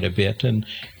RPM quite a bit, and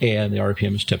the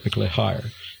RPM is typically higher.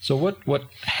 So what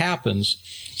happens,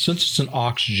 since it's an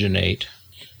oxygenate,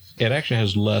 it actually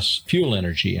has less fuel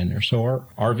energy in there. So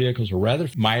our vehicles are rather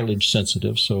mileage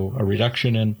sensitive, so a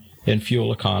reduction in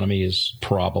fuel economy is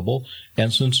probable.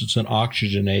 And since it's an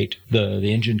oxygenate,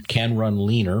 the engine can run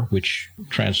leaner, which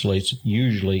translates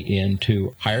usually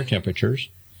into higher temperatures.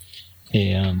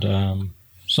 And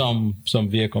some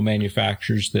vehicle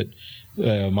manufacturers that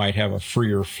might have a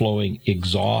freer flowing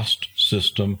exhaust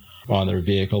system on their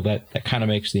vehicle, that kind of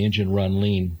makes the engine run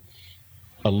lean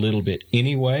a little bit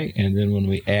anyway, and then when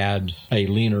we add a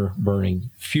leaner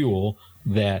burning fuel,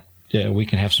 that we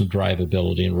can have some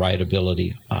drivability and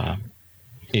rideability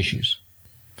issues.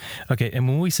 Okay, and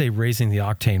when we say raising the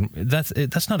octane,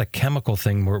 that's not a chemical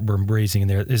thing we're raising in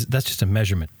there. That's just a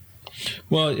measurement.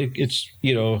 Well, it's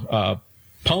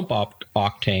pump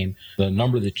octane. The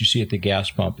number that you see at the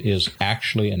gas pump is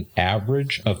actually an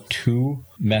average of two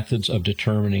methods of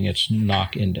determining its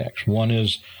NOx index. One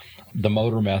is the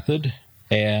motor method,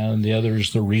 and the other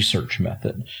is the research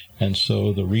method. And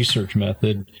so the research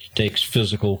method takes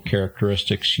physical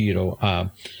characteristics,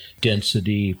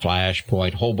 density, flash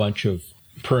point, a whole bunch of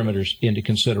parameters into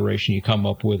consideration. You come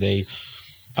up with a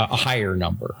higher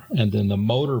number. And then the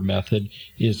motor method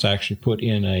is actually put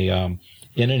in an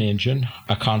engine,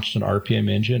 a constant RPM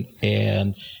engine,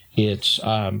 and it's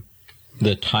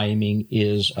the timing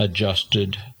is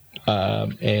adjusted,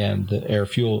 and the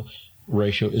air-fuel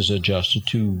ratio is adjusted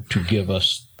to give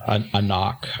us a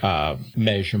NOx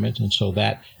measurement, and so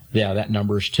that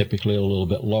number is typically a little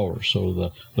bit lower.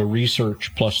 So the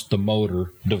research plus the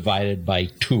motor divided by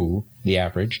 2, the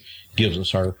average, gives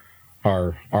us our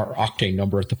octane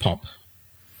number at the pump.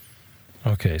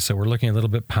 Okay, so we're looking at a little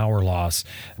bit power loss.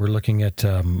 We're looking at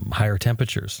higher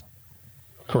temperatures.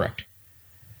 Correct.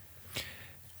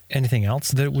 Anything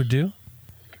else that it would do?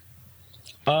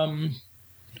 Some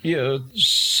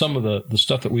of the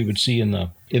stuff that we would see in the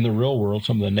real world,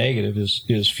 some of the negative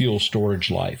is fuel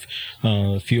storage life.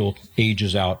 Fuel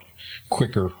ages out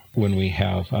quicker when we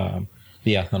have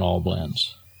the ethanol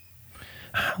blends.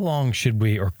 How long should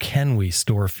we or can we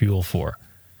store fuel for?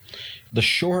 The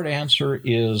short answer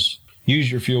is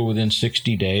use your fuel within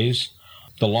 60 days.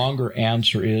 The longer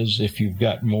answer is if you've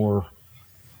got more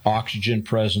oxygen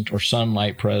present or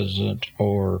sunlight present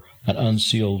or an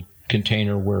unsealed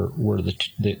container where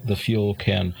the fuel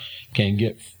can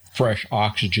get fresh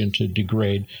oxygen to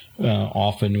degrade,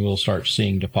 often we'll start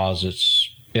seeing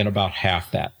deposits in about half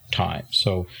that time.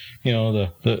 So,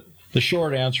 the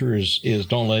short answer is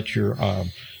don't let your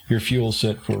fuel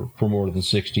sit for more than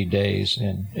 60 days,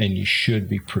 and you should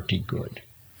be pretty good.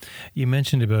 You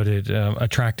mentioned about it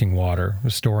attracting water,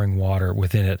 storing water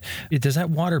within it. Does that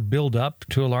water build up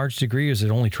to a large degree, or does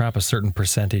it only trap a certain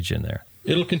percentage in there?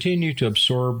 It'll continue to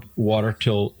absorb water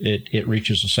till it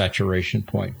reaches a saturation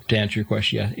point. To answer your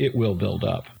question, yeah, it will build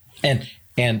up. And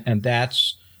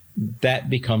that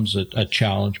becomes a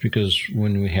challenge, because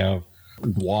when we have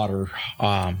water,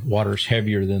 water's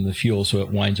heavier than the fuel, so it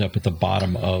winds up at the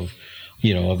bottom of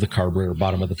the carburetor,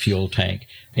 bottom of the fuel tank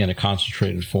in a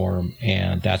concentrated form,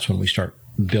 and that's when we start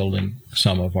building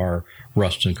some of our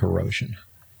rust and corrosion.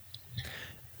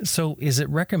 So is it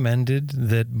recommended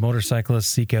that motorcyclists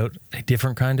seek out a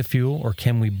different kind of fuel, or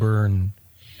can we burn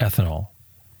ethanol?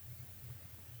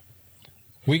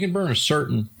 We can burn a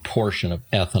certain portion of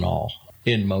ethanol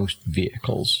in most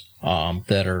vehicles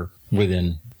that are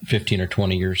within 15 or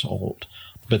 20 years old.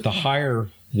 But the higher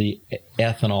the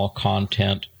ethanol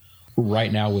content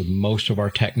right now with most of our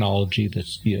technology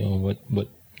that's, what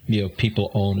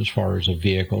people own as far as a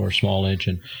vehicle or small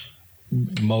engine,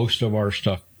 most of our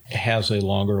stuff has a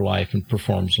longer life and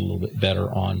performs a little bit better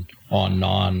on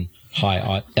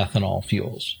non-high ethanol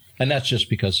fuels. And that's just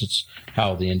because it's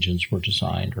how the engines were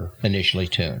designed or initially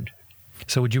tuned.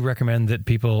 So would you recommend that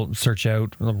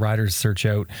riders search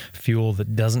out fuel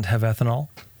that doesn't have ethanol?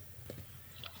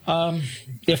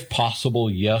 If possible,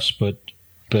 yes, but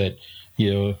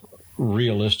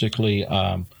realistically,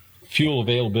 fuel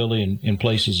availability in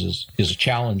places is a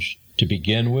challenge to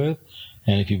begin with.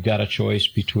 And if you've got a choice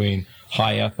between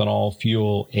high ethanol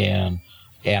fuel and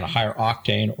a higher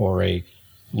octane or a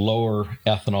lower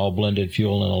ethanol blended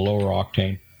fuel and a lower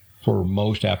octane, for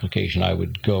most application, I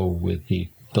would go with the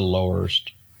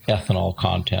lowest ethanol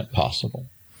content possible.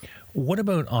 What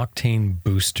about octane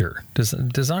booster? Does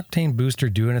octane booster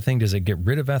do anything? Does it get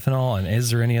rid of ethanol? And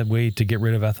is there any way to get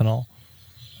rid of ethanol?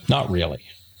 Not really.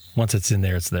 Once it's in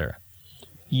there, it's there.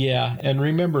 Yeah, and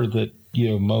remember that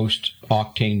most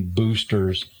octane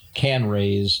boosters can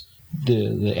raise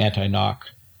the anti-knock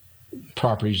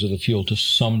properties of the fuel to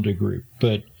some degree,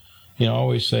 but I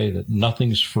always say that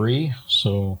nothing's free,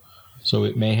 so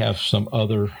it may have some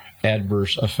other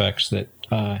adverse effects that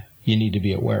you need to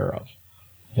be aware of.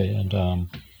 And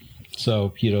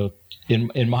so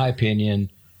in my opinion,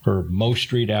 for most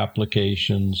street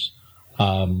applications,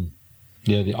 the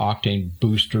octane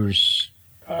boosters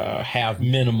have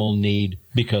minimal need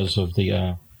because of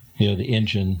the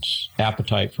engine's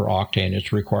appetite for octane.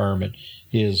 Its requirement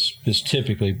is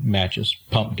typically matches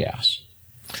pump gas.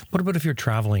 What about if you're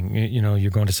traveling, you're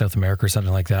going to South America or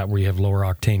something like that where you have lower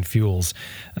octane fuels?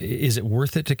 Is it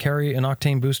worth it to carry an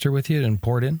octane booster with you and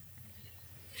pour it in?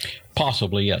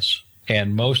 Possibly, yes.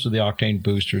 And most of the octane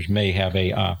boosters may have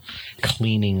a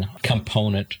cleaning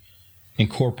component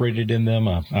incorporated in them,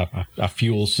 a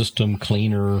fuel system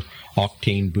cleaner,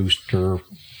 octane booster,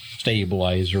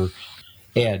 stabilizer.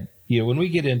 And, when we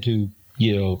get into,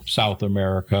 South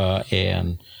America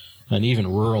and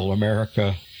even rural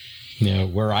America,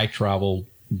 where I travel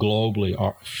globally,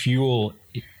 our fuel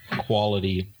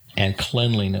quality and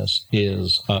cleanliness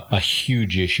is a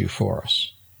huge issue for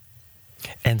us.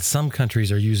 And some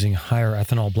countries are using higher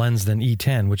ethanol blends than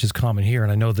E10, which is common here.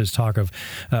 And I know there's talk of,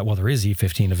 there is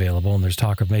E15 available, and there's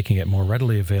talk of making it more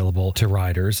readily available to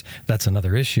riders. That's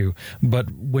another issue.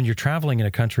 But when you're traveling in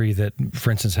a country that,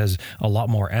 for instance, has a lot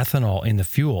more ethanol in the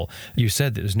fuel, you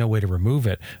said that there's no way to remove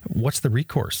it. What's the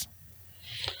recourse?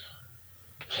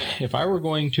 If I were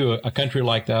going to a country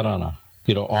like that on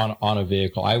a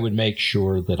vehicle, I would make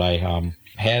sure that I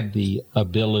had the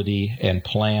ability and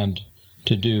planned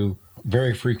to do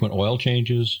very frequent oil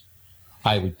changes.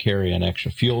 I would carry an extra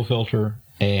fuel filter,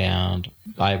 and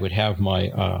I would have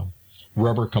my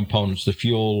rubber components, the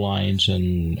fuel lines,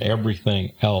 and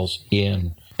everything else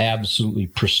in absolutely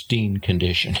pristine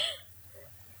condition.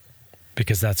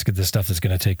 Because that's the stuff that's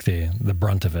going to take the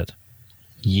brunt of it.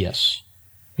 Yes.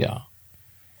 Yeah.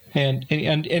 And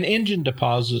engine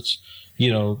deposits,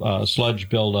 sludge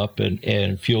buildup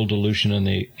and fuel dilution in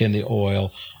the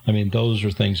oil. I mean, those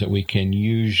are things that we can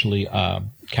usually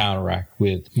counteract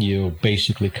with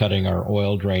basically cutting our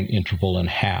oil drain interval in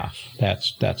half.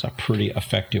 That's a pretty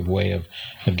effective way of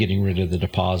getting rid of the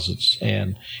deposits,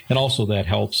 and also that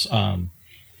helps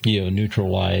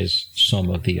neutralize some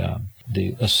of the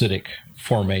acidic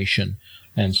formation.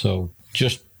 And so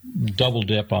just double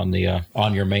dip on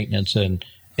your maintenance and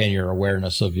your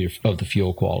awareness of the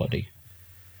fuel quality.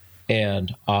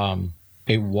 And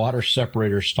a water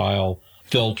separator style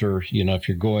filter, if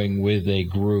you're going with a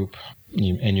group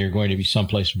and you're going to be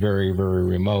someplace very, very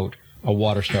remote, a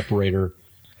water separator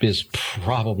is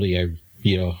probably a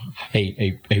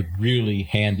really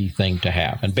handy thing to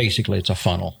have. And basically it's a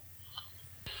funnel.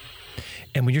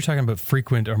 And when you're talking about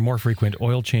frequent or more frequent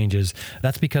oil changes,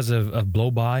 that's because of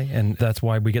blow-by, and that's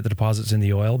why we get the deposits in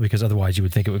the oil, because otherwise you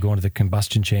would think it would go into the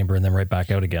combustion chamber and then right back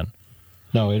out again.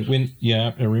 No, and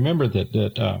remember that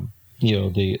the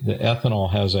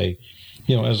ethanol has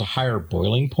a higher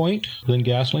boiling point than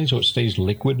gasoline, so it stays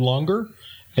liquid longer.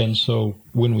 And so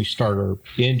when we start our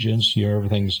engines,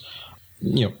 everything's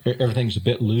a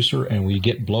bit looser, and we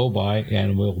get blow-by,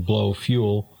 and we'll blow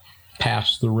fuel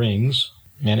past the rings,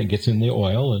 and it gets in the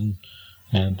oil, and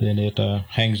then it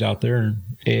hangs out there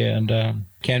and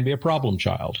can be a problem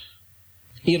child.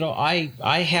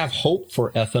 I have hope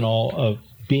for ethanol of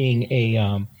being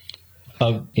a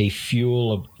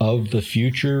fuel of the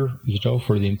future,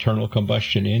 for the internal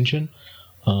combustion engine.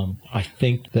 I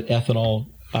think that ethanol,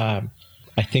 I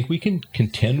think we can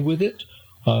contend with it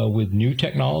with new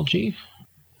technology,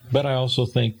 but I also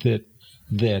think that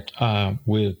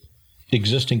with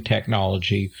existing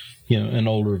technology, in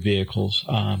older vehicles,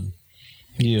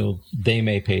 they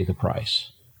may pay the price.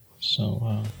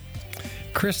 So,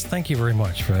 Chris, thank you very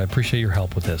much. I appreciate your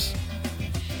help with this.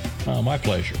 My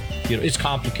pleasure. It's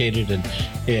complicated,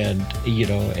 and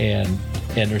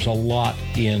there's a lot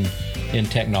in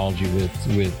technology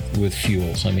with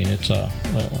fuels. I mean, it's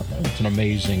an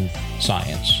amazing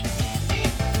science.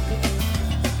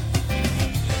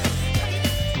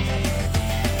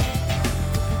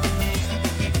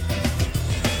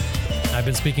 I've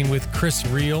been speaking with Chris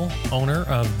Reel, owner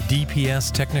of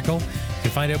DPS Technical. You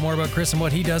can find out more about Chris and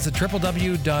what he does at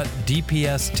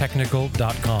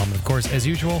www.dpstechnical.com. And of course, as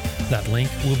usual, that link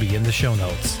will be in the show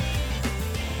notes.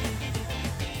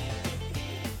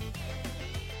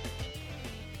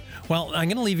 Well, I'm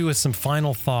going to leave you with some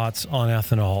final thoughts on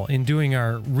ethanol. In doing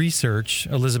our research,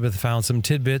 Elizabeth found some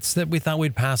tidbits that we thought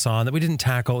we'd pass on that we didn't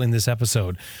tackle in this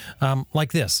episode.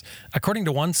 Like this. According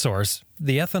to one source,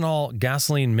 the ethanol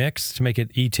gasoline mix to make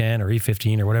it E10 or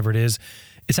E15 or whatever it is,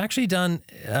 it's actually done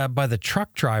by the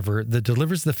truck driver that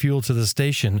delivers the fuel to the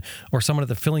station or someone at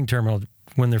the filling terminal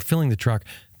when they're filling the truck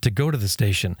to go to the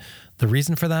station. The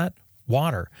reason for that?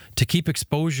 Water, to keep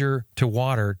exposure to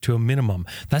water to a minimum.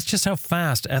 That's just how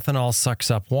fast ethanol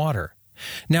sucks up water.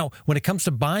 Now, when it comes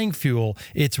to buying fuel,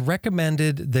 it's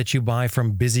recommended that you buy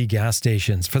from busy gas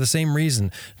stations for the same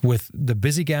reason. With the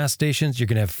busy gas stations, you're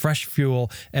going to have fresh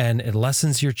fuel and it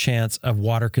lessens your chance of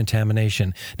water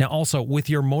contamination. Now, also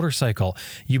with your motorcycle,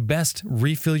 you best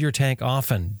refill your tank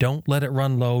often. Don't let it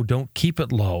run low. Don't keep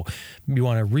it low. You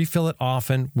want to refill it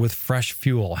often with fresh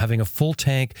fuel. Having a full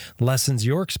tank lessens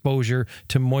your exposure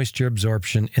to moisture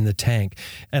absorption in the tank.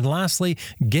 And lastly,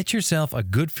 get yourself a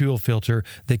good fuel filter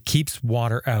that keeps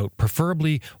water out,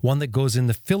 preferably one that goes in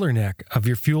the filler neck of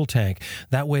your fuel tank.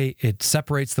 That way it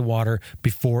separates the water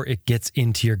before it gets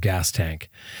into your gas tank.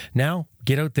 Now,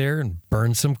 get out there and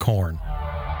burn some corn.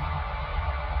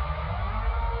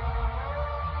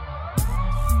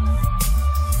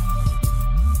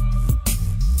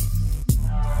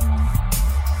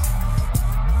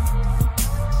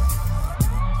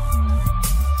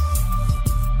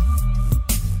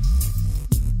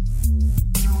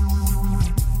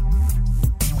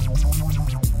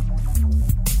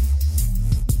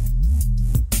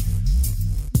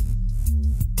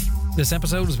 This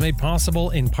episode was made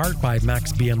possible in part by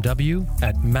Max BMW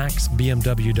at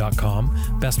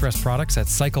maxbmw.com, Best Rest Products at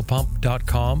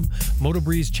cyclepump.com,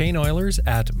 Motobreeze Chain Oilers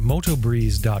at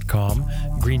motobreeze.com,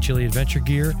 Green Chili Adventure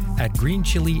Gear at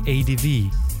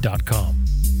greenchiliadv.com.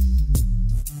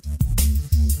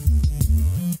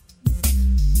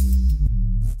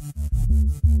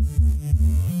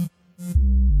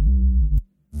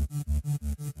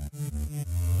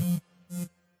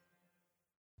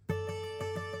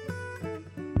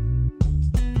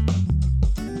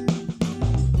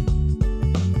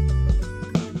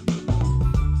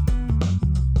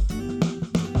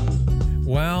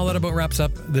 Well, that about wraps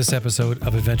up this episode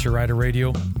of Adventure Rider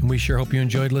Radio. We sure hope you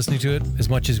enjoyed listening to it as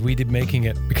much as we did making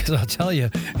it, because I'll tell you,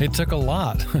 it took a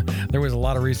lot. There was a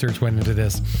lot of research went into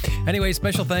this. Anyway,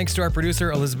 special thanks to our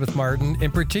producer, Elizabeth Martin,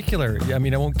 in particular. I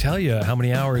mean, I won't tell you how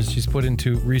many hours she's put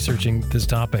into researching this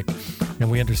topic,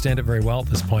 and we understand it very well at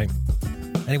this point.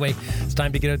 Anyway, it's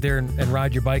time to get out there and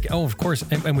ride your bike. Oh, of course,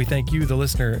 and we thank you, the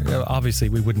listener. Obviously,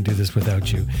 we wouldn't do this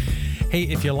without you. Hey,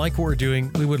 if you like what we're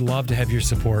doing, we would love to have your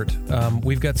support.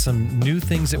 We've got some new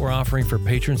things that we're offering for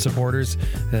patron supporters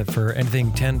for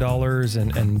anything $10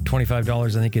 and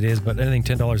 $25, I think it is, but anything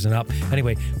 $10 and up.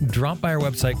 Anyway, drop by our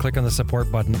website, click on the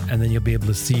support button, and then you'll be able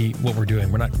to see what we're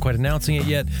doing. We're not quite announcing it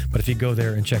yet, but if you go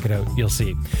there and check it out, you'll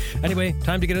see. Anyway,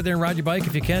 time to get out there and ride your bike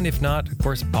if you can. If not, of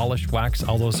course, polish, wax,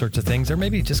 all those sorts of things, or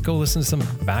maybe just go listen to some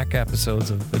back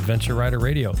episodes of Adventure Rider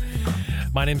Radio.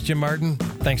 My name's Jim Martin.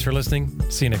 Thanks for listening.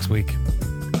 See you next week.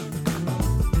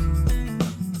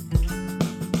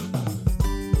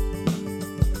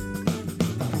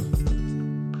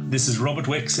 This is Robert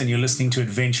Wicks, and you're listening to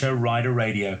Adventure Rider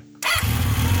Radio.